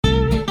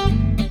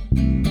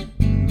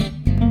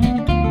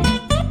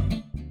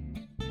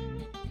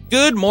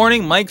Good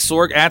morning, Mike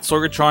Sorg at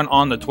Sorgatron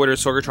on the Twitter,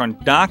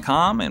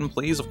 Sorgatron.com, and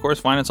please, of course,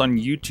 find us on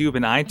YouTube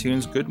and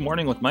iTunes. Good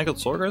morning with Michael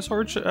Sorg,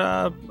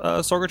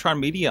 Sorgatron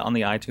Media on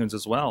the iTunes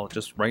as well,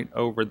 just right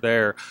over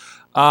there.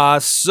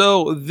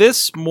 So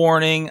this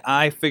morning,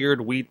 I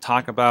figured we'd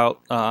talk about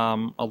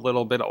a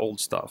little bit of old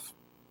stuff.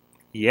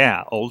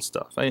 Yeah, old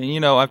stuff.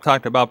 I've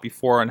talked about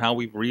before on how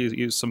we've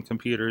reused some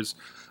computers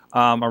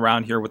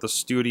around here with the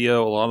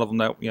studio. A lot of them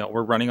that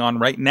we're running on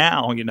right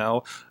now.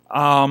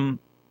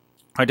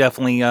 Are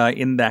definitely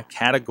in that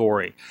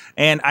category.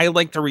 And I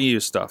like to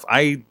reuse stuff.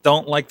 I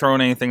don't like throwing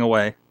anything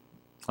away.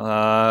 Yep,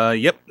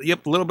 a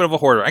little bit of a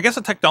hoarder. I guess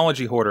a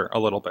technology hoarder a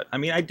little bit. I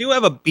mean, I do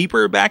have a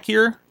beeper back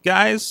here,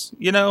 guys,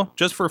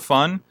 just for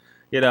fun,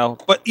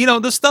 But,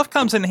 the stuff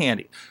comes in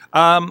handy.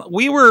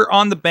 We were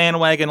on the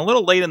bandwagon a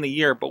little late in the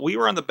year, but we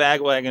were on the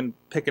bandwagon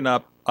picking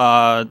up 2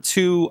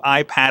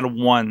 iPad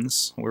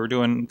 1s. We were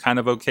doing kind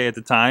of okay at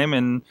the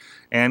time,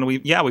 and we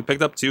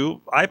picked up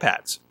 2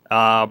 iPads.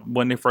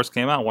 When they first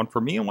came out, one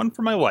for me and one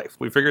for my wife.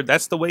 We figured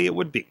that's the way it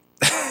would be.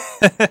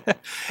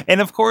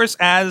 And of course,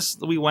 as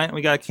we went,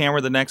 we got a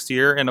camera the next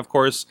year. And of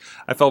course,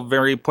 I felt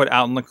very put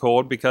out in the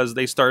cold because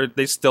they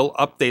still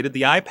updated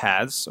the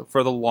iPads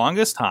for the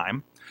longest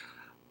time.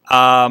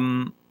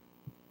 But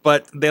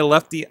they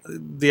left the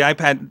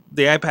iPad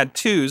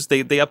 2s,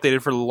 they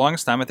updated for the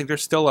longest time. I think they're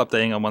still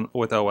updating them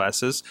with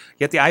OSs.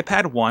 Yet the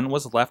iPad 1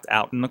 was left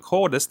out in the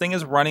cold. This thing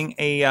is running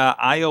a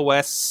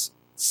iOS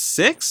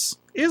 6?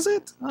 Is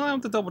it? I'll have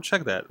to double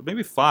check that.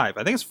 Maybe 5.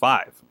 I think it's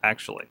 5,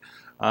 actually.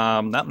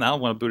 Now I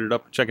want to boot it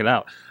up and check it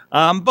out.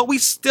 But we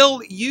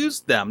still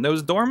used them. It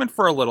was dormant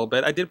for a little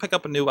bit. I did pick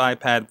up a new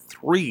iPad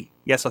 3.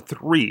 Yes, a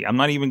 3. I'm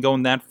not even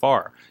going that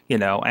far,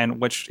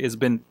 and which has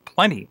been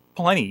plenty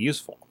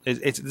useful. This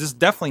is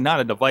definitely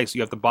not a device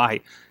you have to buy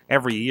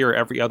every year,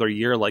 every other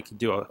year like you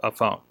do a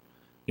phone,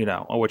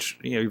 which,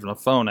 even a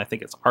phone, I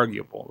think it's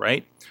arguable,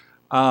 right?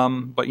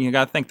 But you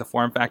got to think the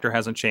form factor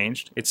hasn't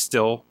changed. It's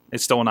still an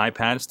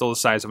iPad. It's still the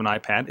size of an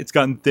iPad. It's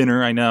gotten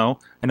thinner. I know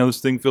this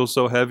thing feels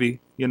so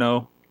heavy.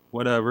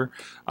 Whatever.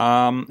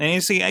 And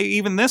you see,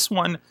 even this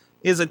one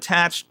is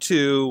attached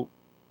to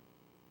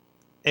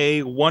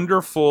a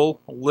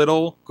wonderful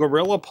little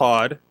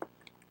GorillaPod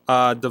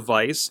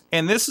device,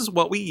 and this is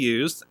what we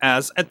used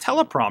as a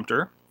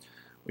teleprompter.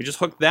 We just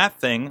hooked that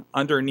thing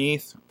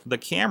underneath the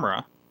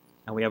camera.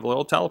 And we have a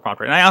little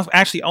teleprompter. And I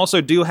actually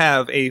also do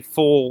have a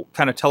full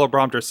kind of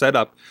teleprompter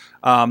setup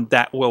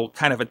that will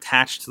kind of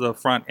attach to the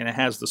front, and it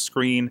has the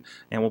screen,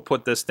 and we'll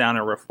put this down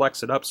and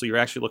reflects it up so you're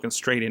actually looking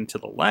straight into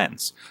the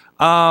lens.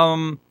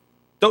 Don't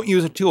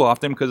use it too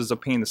often because it's a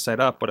pain to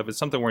set up, but if it's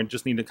something where you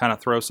just need to kind of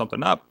throw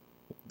something up,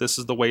 this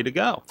is the way to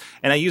go.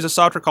 And I use a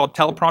software called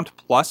Teleprompt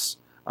Plus,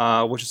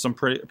 which is some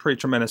pretty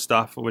tremendous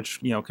stuff, which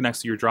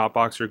connects to your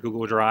Dropbox or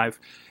Google Drive,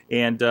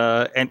 and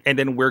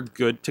then we're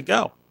good to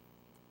go.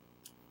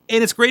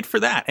 And it's great for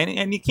that.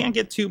 And you can't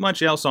get too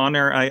much else on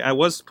there. I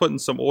was putting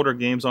some older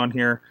games on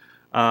here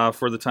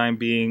for the time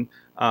being.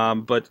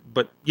 But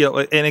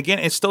and again,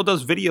 it still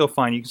does video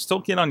fine. You can still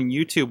get on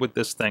YouTube with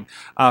this thing.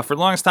 For the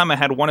longest time, I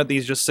had one of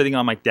these just sitting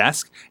on my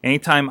desk.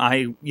 Anytime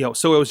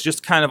so it was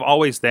just kind of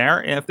always there.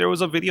 And if there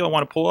was a video I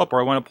want to pull up, or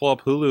I want to pull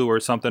up Hulu or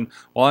something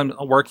while I'm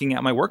working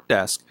at my work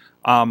desk,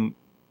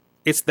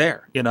 it's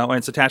there, and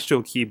it's attached to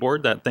a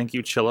keyboard. Thank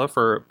you, Chilla,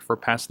 for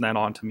passing that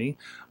on to me.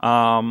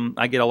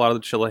 I get a lot of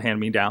the Chilla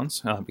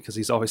hand-me-downs because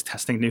he's always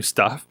testing new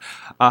stuff.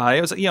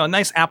 It was, a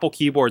nice Apple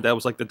keyboard that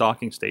was like the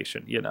docking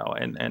station,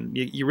 and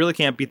you really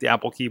can't beat the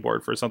Apple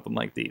keyboard for something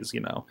like these,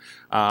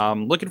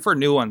 Looking for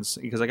new ones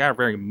because I got a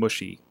very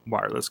mushy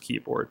wireless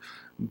keyboard,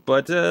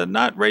 but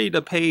not ready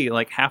to pay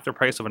like half the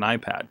price of an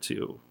iPad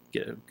to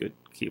get a good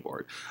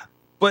keyboard.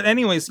 But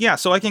anyways, yeah,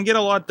 so I can get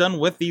a lot done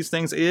with these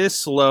things. It is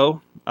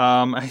slow.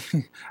 I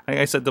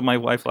said to my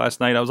wife last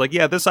night, I was like,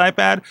 yeah, this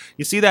iPad,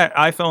 you see that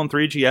iPhone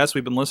 3GS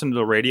we've been listening to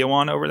the radio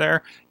on over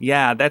there?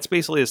 Yeah, that's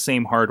basically the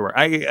same hardware.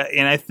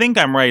 And I think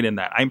I'm right in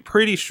that. I'm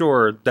pretty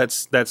sure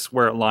that's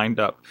where it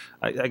lined up.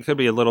 I could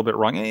be a little bit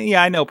wrong.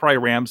 Yeah, I know probably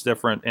RAM's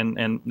different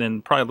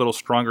and probably a little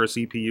stronger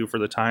CPU for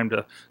the time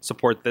to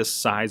support this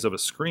size of a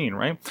screen,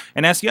 right?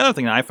 And that's the other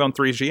thing, the iPhone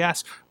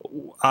 3GS.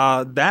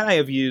 That I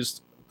have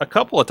used a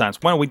couple of times.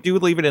 When we do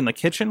leave it in the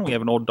kitchen, we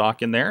have an old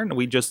dock in there, and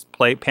we just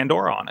play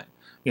Pandora on it.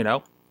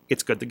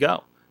 It's good to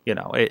go.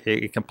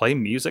 It can play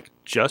music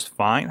just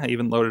fine. I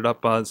even loaded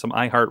up some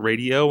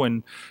iHeartRadio,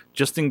 and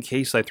just in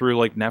case I threw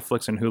like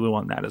Netflix and Hulu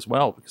on that as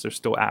well, because there's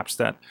still apps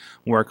that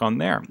work on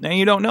there. And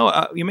you don't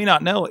know, you may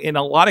not know, in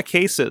a lot of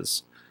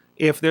cases,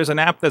 if there's an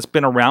app that's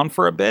been around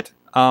for a bit,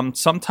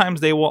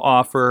 sometimes they will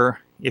offer,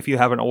 if you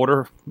have an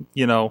older,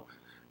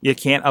 you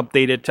can't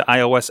update it to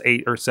iOS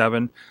 8 or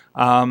 7.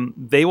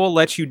 They will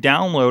let you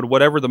download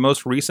whatever the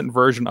most recent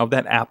version of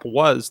that app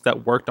was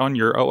that worked on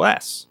your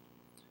OS.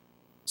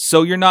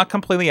 So you're not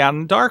completely out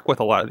in the dark with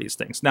a lot of these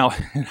things. Now,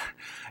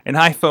 an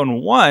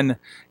iPhone 1,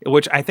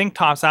 which I think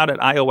tops out at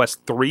iOS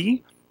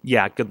 3,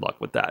 yeah, good luck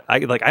with that. I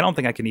don't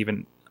think I can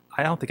even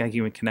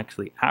connect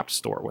to the App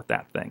Store with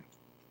that thing.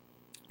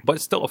 But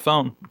it's still a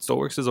phone. It still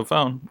works as a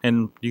phone,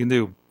 and you can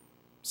do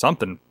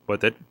something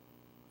with it.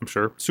 I'm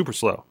sure. Super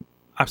slow.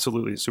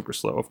 Absolutely super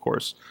slow, of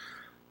course.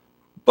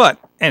 But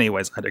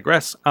anyways, I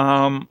digress.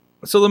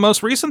 So the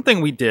most recent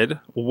thing we did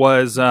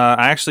was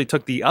I actually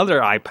took the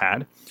other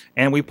iPad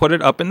and we put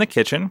it up in the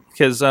kitchen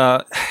because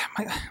my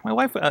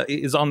wife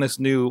is on this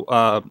new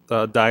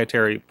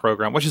dietary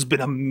program, which has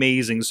been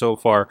amazing so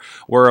far.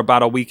 We're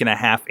about a week and a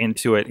half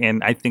into it,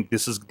 and I think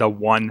this is the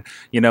one.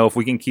 If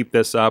we can keep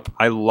this up,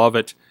 I love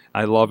it.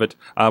 I love it.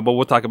 But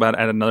we'll talk about it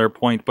at another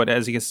point. But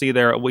as you can see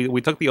there,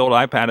 we took the old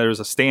iPad. There's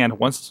a stand.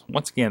 Once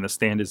again, the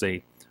stand is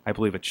I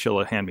believe a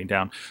Chilla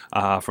hand-me-down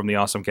from the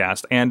Awesome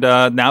Cast. And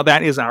now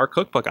that is our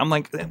cookbook. I'm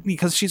like,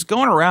 because she's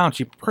going around,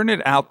 she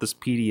printed out this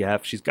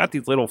PDF. She's got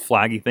these little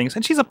flaggy things,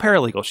 and she's a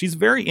paralegal. She's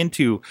very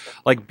into,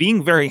 like,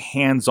 being very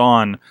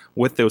hands-on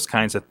with those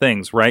kinds of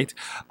things, right?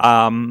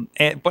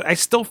 But I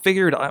still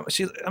figured,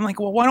 I'm like,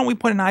 well, why don't we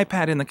put an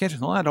iPad in the kitchen?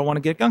 Well, I don't want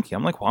to get gunky.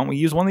 I'm like, why don't we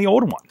use one of the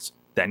old ones?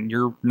 Then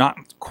you're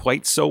not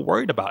quite so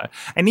worried about it.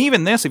 And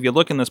even this, if you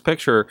look in this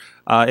picture,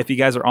 if you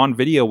guys are on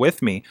video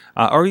with me,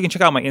 or you can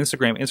check out my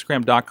Instagram,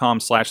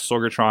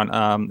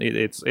 instagram.com/Sorgatron.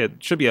 It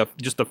should be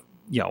just a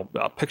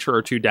picture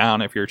or two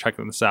down if you're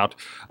checking this out,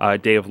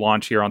 day of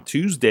launch here on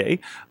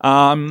Tuesday.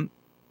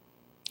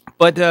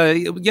 But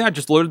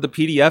just loaded the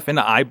PDF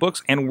into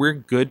iBooks, and we're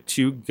good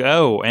to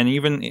go. And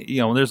even,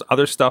 there's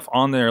other stuff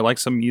on there, like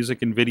some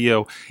music and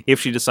video, if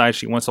she decides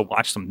she wants to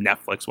watch some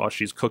Netflix while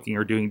she's cooking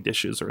or doing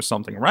dishes or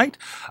something, right?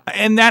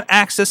 And that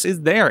access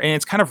is there, and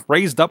it's kind of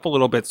raised up a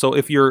little bit. So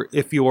if you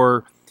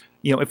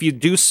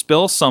do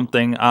spill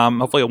something,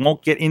 hopefully it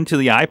won't get into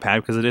the iPad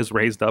because it is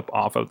raised up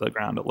off of the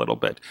ground a little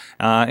bit.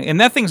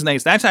 And that thing's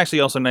nice. That's actually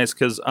also nice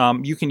because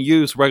you can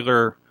use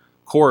regular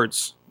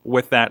cords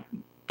with that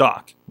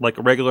dock, like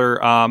a regular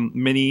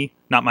mini,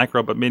 not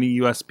micro, but mini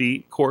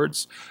USB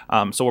cords.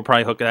 So we'll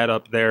probably hook that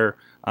up there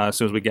as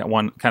soon as we get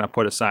one kind of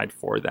put aside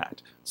for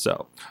that.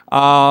 So,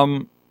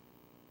 and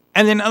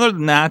then other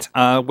than that,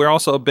 we're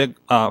also big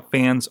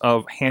fans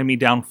of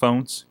hand-me-down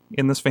phones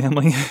in this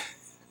family.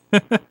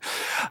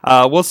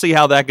 We'll see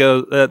how that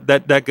goes.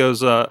 That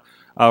goes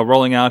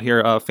rolling out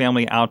here.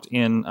 Family out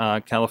in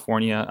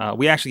California.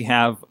 We actually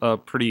have a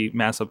pretty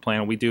massive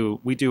plan. We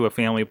do a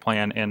family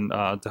plan and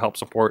to help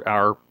support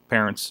our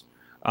parents.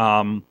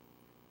 My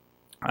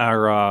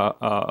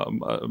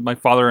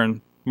father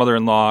and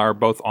mother-in-law are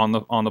both on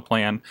the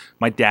plan.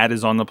 My dad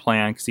is on the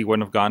plan because he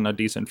wouldn't have gotten a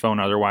decent phone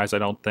otherwise, I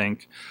don't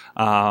think.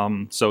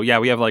 So yeah,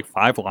 we have like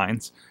 5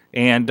 lines.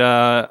 And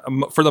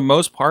for the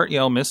most part,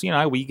 Missy and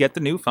I, we get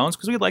the new phones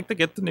because we like to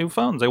get the new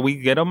phones. We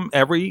get them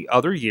every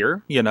other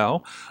year,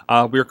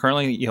 We're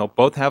currently,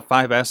 both have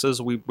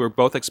 5Ss. We're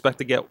both expect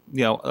to get,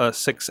 a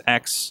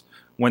 6X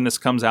when this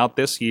comes out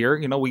this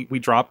year. We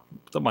drop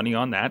the money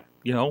on that,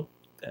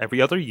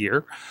 every other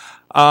year.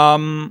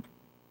 Although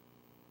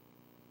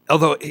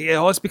it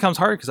always becomes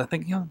hard because I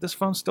think, this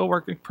phone's still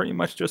working pretty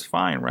much just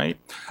fine, right?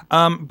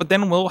 But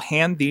then we'll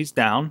hand these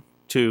down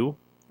to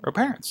our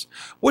parents,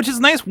 which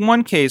is nice.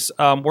 One case,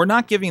 we're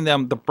not giving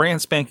them the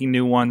brand spanking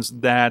new ones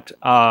that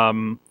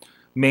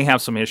may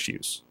have some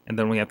issues, and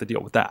then we have to deal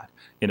with that.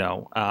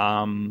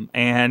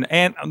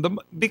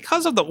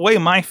 Because of the way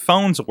my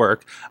phones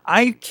work,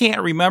 I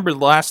can't remember the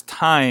last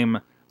time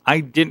I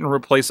didn't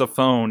replace a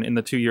phone in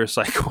the 2-year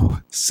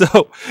cycle.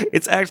 So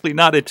it's actually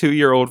not a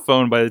 2-year-old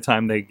phone by the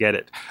time they get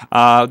it.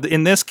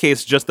 In this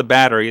case, just the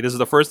battery. This is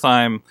the first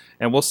time,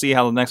 and we'll see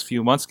how the next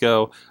few months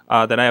go,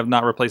 that I have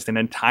not replaced an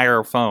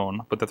entire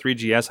phone. But the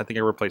 3GS, I think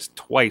I replaced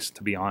twice,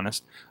 to be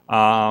honest.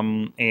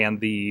 And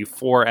the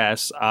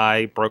 4S,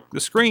 I broke the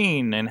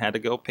screen and had to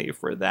go pay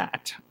for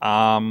that.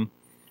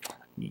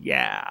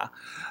 Yeah.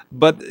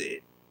 But,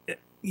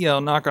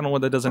 knock on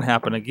wood, that doesn't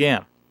happen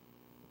again.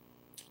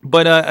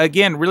 But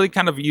again, really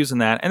kind of using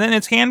that. And then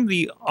it's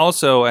handy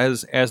also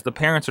as the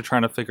parents are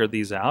trying to figure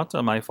these out.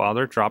 My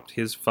father dropped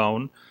his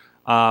phone,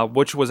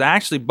 which was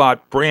actually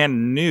bought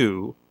brand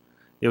new.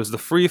 It was the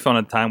free phone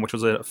at the time, which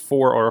was a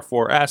 4 or a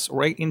 4S,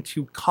 right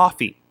into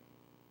coffee.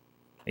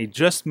 A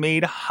just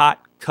made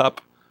hot cup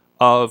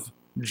of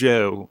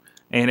Joe.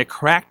 And it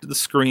cracked the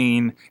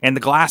screen and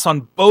the glass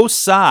on both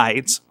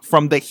sides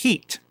from the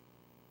heat.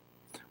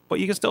 But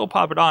you can still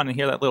pop it on and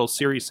hear that little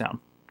Siri sound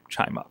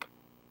chime up.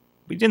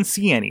 We didn't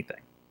see anything.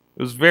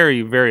 It was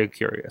very, very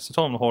curious. I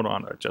told him to hold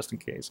on to it just in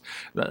case.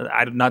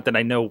 Not that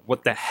I know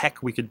what the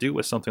heck we could do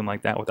with something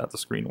like that without the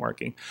screen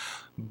working.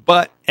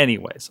 But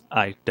anyways,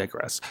 I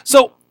digress.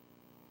 So,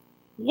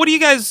 what do you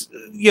guys,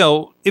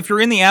 if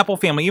you're in the Apple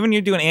family, even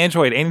you're doing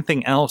Android,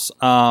 anything else,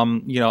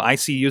 I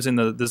see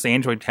using this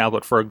Android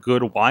tablet for a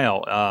good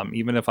while,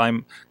 even if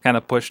I'm kind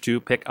of pushed to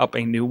pick up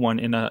a new one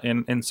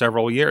in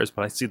several years.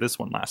 But I see this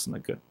one lasting a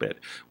good bit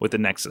with the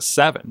Nexus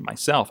 7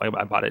 myself. I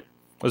bought it.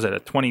 Was it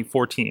a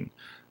 2014?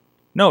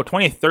 No,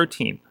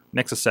 2013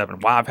 Nexus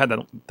 7. Wow, I've had that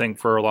thing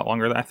for a lot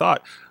longer than I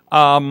thought.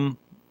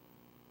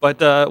 But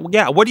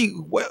yeah,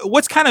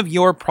 what's kind of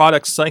your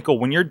product cycle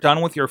when you're done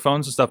with your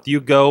phones and stuff? Do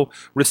you go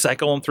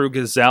recycle them through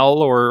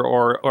Gazelle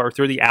or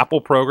through the Apple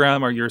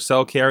program or your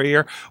cell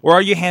carrier, or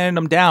are you handing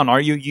them down?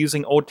 Are you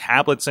using old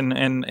tablets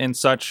and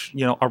such,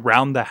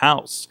 around the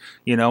house?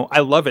 I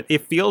love it.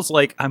 It feels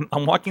like I'm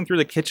walking through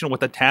the kitchen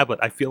with a tablet.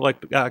 I feel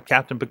like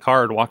Captain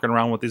Picard walking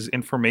around with his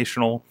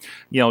informational,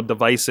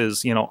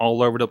 devices,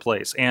 all over the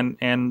place, and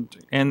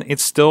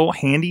it's still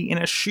handy in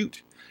a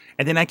shoot.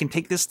 And then I can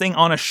take this thing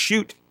on a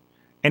shoot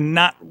and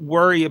not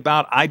worry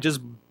about, I just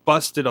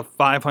busted a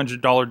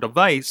 $500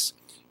 device.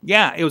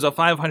 Yeah, it was a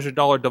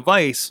 $500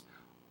 device.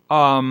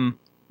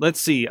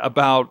 Let's see,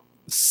 about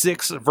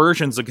 6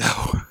 versions ago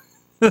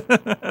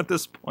at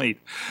this point.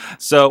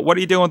 So what are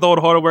you doing with old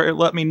hardware?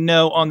 Let me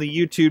know on the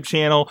YouTube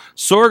channel.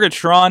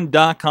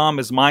 Sorgatron.com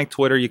is my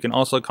Twitter. You can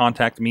also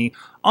contact me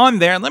on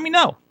there. Let me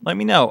know. Let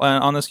me know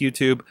on this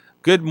YouTube.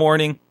 Good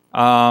morning.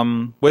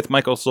 With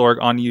Michael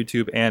Sorg on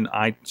YouTube and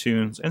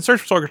iTunes, and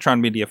search for Sorgatron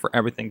Media for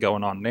everything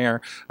going on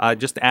there.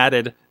 Just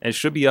added, it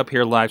should be up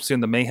here live soon,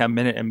 the Mayhem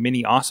Minute and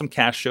Mini Awesome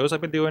Cast shows I've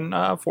been doing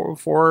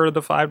for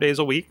the 5 days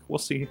a week. We'll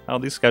see how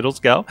these schedules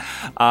go.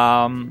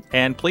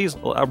 And please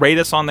rate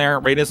us on there,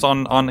 rate us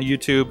on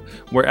YouTube,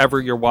 wherever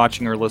you're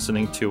watching or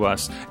listening to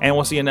us. And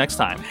we'll see you next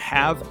time.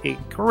 Have a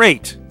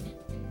great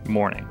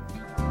morning.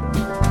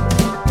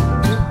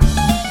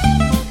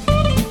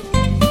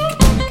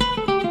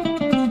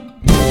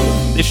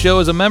 This show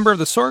is a member of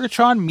the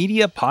Sorgatron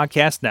Media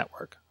Podcast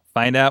Network.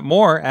 Find out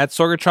more at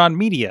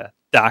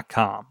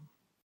sorgatronmedia.com.